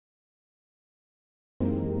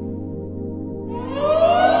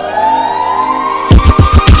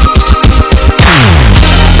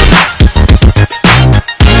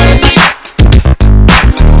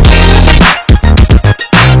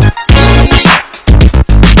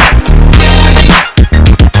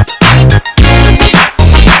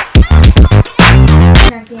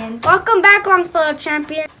Longfellow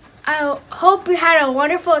champion. I hope you had a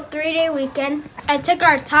wonderful 3-day weekend. I took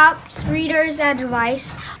our top readers'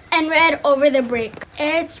 advice and read over the break.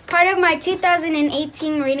 It's part of my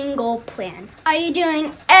 2018 reading goal plan. Are you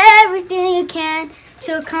doing everything you can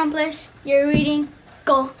to accomplish your reading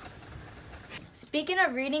goal? Speaking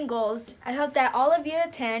of reading goals, I hope that all of you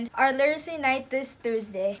attend our literacy night this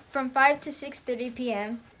Thursday from 5 to 6:30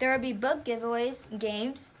 p.m. There will be book giveaways,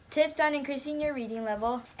 games, tips on increasing your reading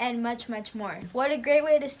level, and much, much more. What a great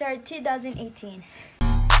way to start 2018.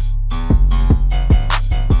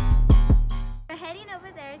 We're heading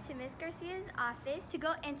over there to Miss Garcia's office to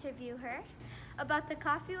go interview her about the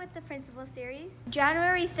Coffee with the Principal series,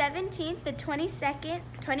 January 17th, the 22nd,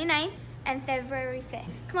 29th, and February 5th.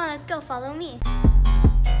 Come on, let's go, follow me.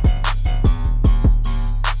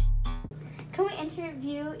 Can we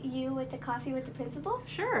interview you with the Coffee with the Principal?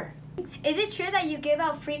 Sure. Is it true that you give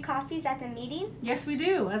out free coffees at the meeting? Yes, we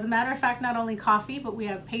do. As a matter of fact, not only coffee, but we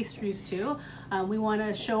have pastries too. We want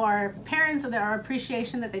to show our parents our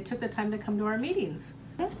appreciation that they took the time to come to our meetings.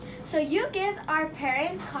 Yes. So you give our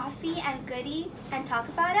parents coffee and goodies and talk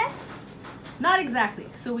about us? Not exactly.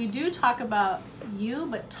 So we do talk about you,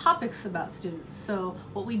 but topics about students. So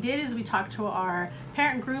what we did is we talked to our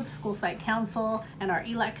parent groups, school site council, and our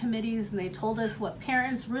ELAC committees, and they told us what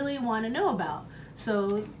parents really want to know about.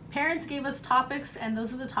 So parents gave us topics, and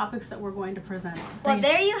those are the topics that we're going to present on. Well,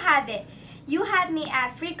 there you have it. You had me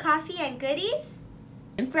at free coffee and goodies.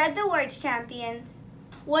 Spread the word, champions.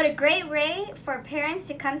 What a great way for parents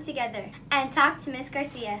to come together and talk to Miss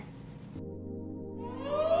Garcia.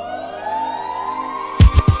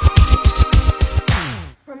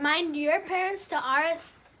 Remind your parents to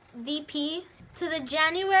RSVP to the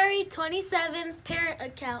January 27th Parent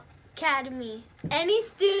Academy. Any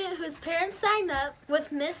student whose parents signed up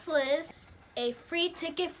with Miss Liz, a free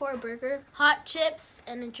ticket for a burger, hot chips,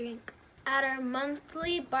 and a drink at our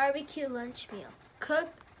monthly barbecue lunch meal,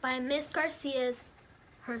 cooked by Miss Garcia's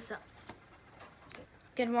herself.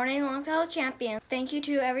 Good morning, Longfellow champions. Thank you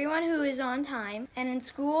to everyone who is on time and in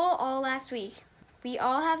school all last week. We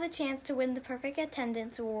all have the chance to win the Perfect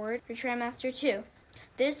Attendance Award for Trimester 2.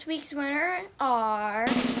 This week's winner are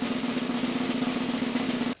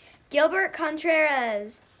Gilbert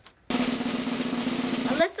Contreras,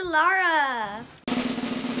 Alyssa Lara,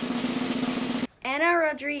 Anna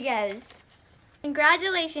Rodriguez.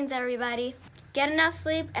 Congratulations, everybody. Get enough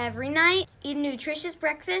sleep every night, eat a nutritious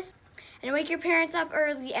breakfast, and wake your parents up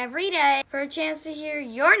early every day for a chance to hear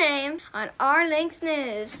your name on our Lynx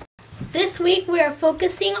News. This week we are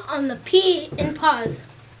focusing on the P in pause.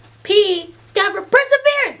 P stands for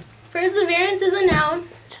perseverance. Perseverance is a noun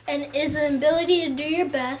and is an ability to do your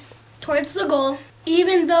best towards the goal,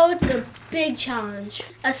 even though it's a big challenge.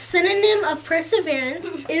 A synonym of perseverance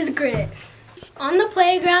is grit. On the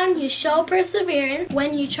playground, you show perseverance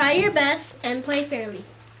when you try your best and play fairly.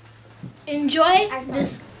 Enjoy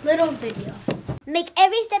this little video. Make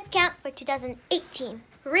every step count for 2018.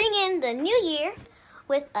 Ring in the new year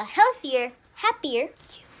with a healthier, happier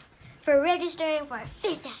for registering for our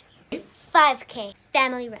 5th annual 5K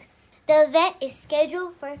family run. The event is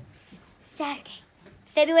scheduled for Saturday,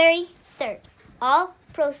 February 3rd. All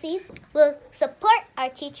proceeds will support our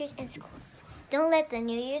teachers and schools. Don't let the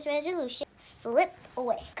New Year's resolution slip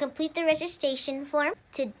away. Complete the registration form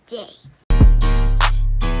today.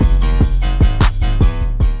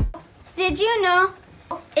 Did you know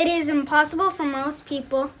it is impossible for most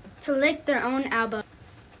people to lick their own elbow?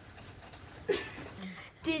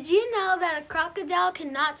 Did you know that a crocodile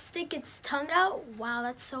cannot stick its tongue out? Wow,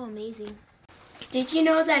 that's so amazing. Did you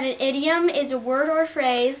know that an idiom is a word or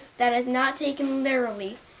phrase that is not taken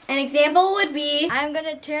literally? An example would be, I'm going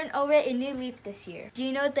to turn over a new leaf this year. Do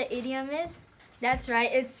you know what the idiom is? That's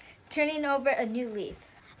right, it's turning over a new leaf.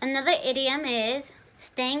 Another idiom is,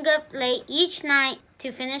 staying up late each night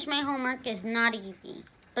to finish my homework is not easy.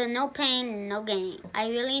 But no pain, no gain. I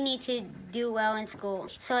really need to do well in school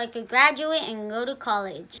so I could graduate and go to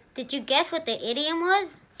college. Did you guess what the idiom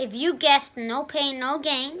was? If you guessed no pain, no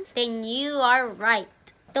gain, then you are right.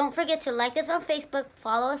 Don't forget to like us on Facebook,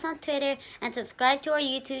 follow us on Twitter, and subscribe to our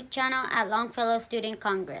YouTube channel at Longfellow Student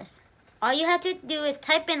Congress. All you have to do is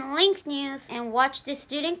type in Lynx News and watch the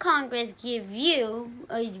Student Congress give you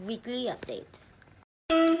a weekly updates.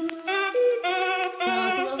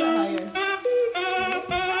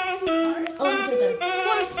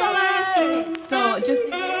 So just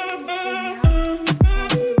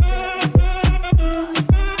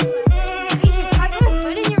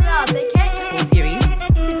series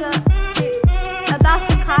about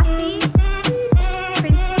the coffee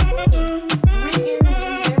principal series. ring in the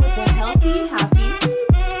new year with a healthy, happy.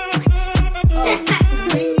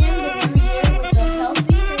 Ring in the new year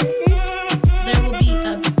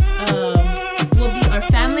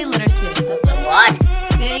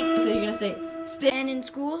in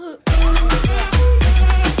school who